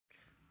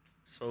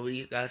So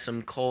we got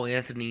some Cole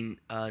Anthony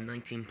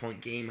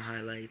 19-point game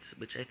highlights,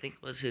 which I think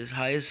was his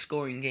highest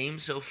scoring game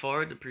so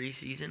far the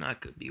preseason. I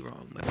could be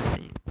wrong, but I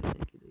think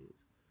it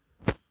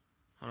is.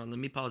 Hold on, let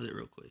me pause it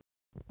real quick.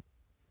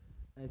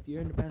 If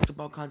you're into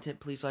basketball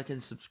content, please like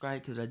and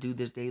subscribe because I do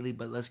this daily.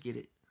 But let's get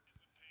it.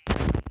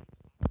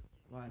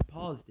 Why I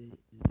paused it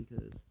is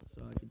because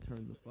so I can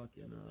turn the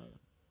fucking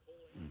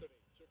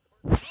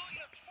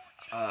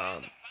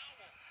um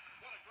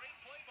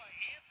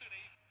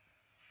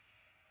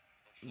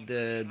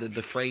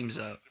the frames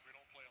up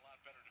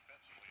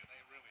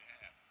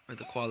or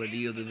the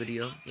quality of the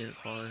video. Yeah,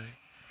 quality.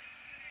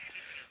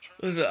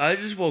 Listen, I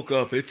just woke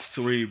up. It's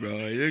 3, bro.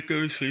 I didn't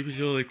go to sleep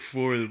until like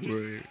 4 in the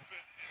morning.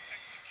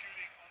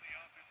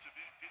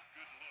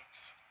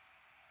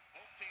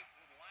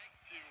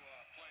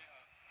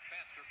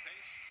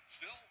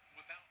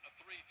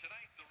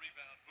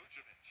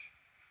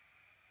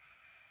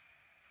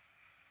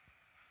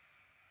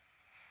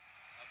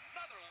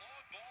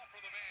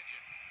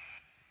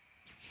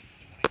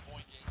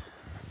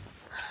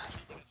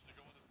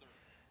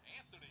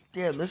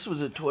 Damn, this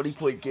was a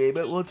 20-point game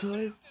at one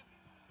time.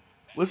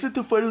 Wasn't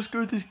the final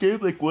score of this game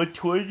like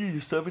 120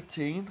 to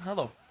 17? How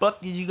the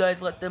fuck did you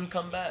guys let them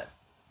come back?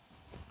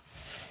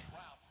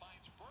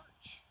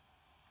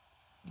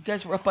 You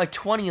guys were up by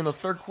 20 in the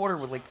third quarter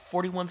with like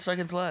 41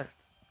 seconds left.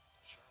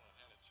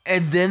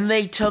 And then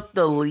they took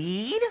the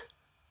lead?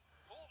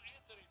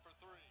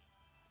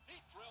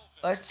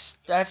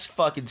 That's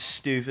fucking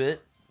stupid.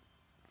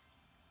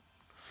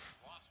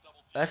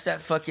 That's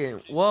that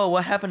fucking... Whoa,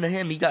 what happened to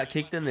him? He got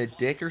kicked in the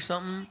dick or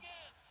something?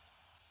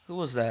 Who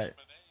was that?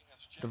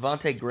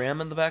 Devontae Graham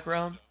in the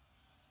background?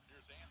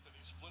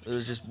 It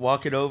was just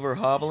walking over,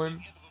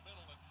 hobbling?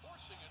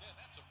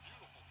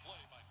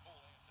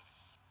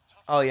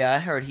 Oh yeah, I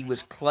heard he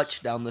was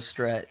clutch down the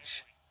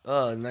stretch.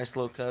 Oh, nice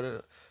little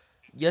cut.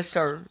 Yes,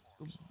 sir.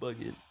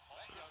 Bugging.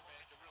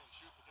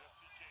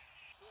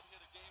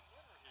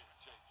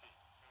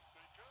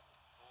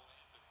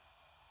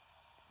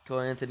 Cole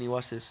Anthony,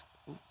 watch this.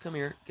 Ooh, come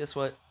here. Guess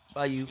what?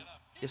 Bye, you.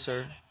 Yes,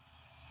 sir.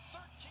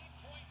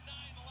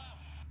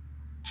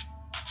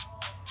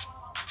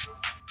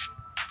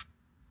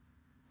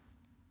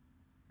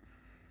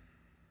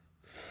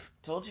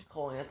 Told you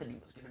Cole Anthony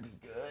was gonna be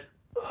good.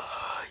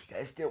 You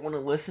guys didn't want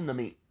to listen to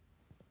me.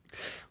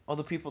 All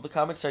the people in the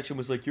comment section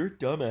was like, "You're a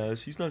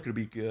dumbass. He's not gonna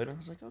be good." I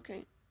was like,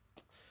 "Okay,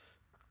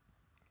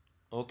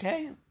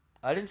 okay."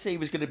 I didn't say he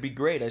was gonna be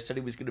great. I said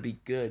he was gonna be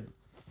good.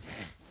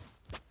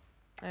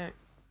 All right.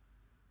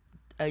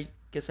 I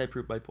guess I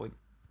proved my point.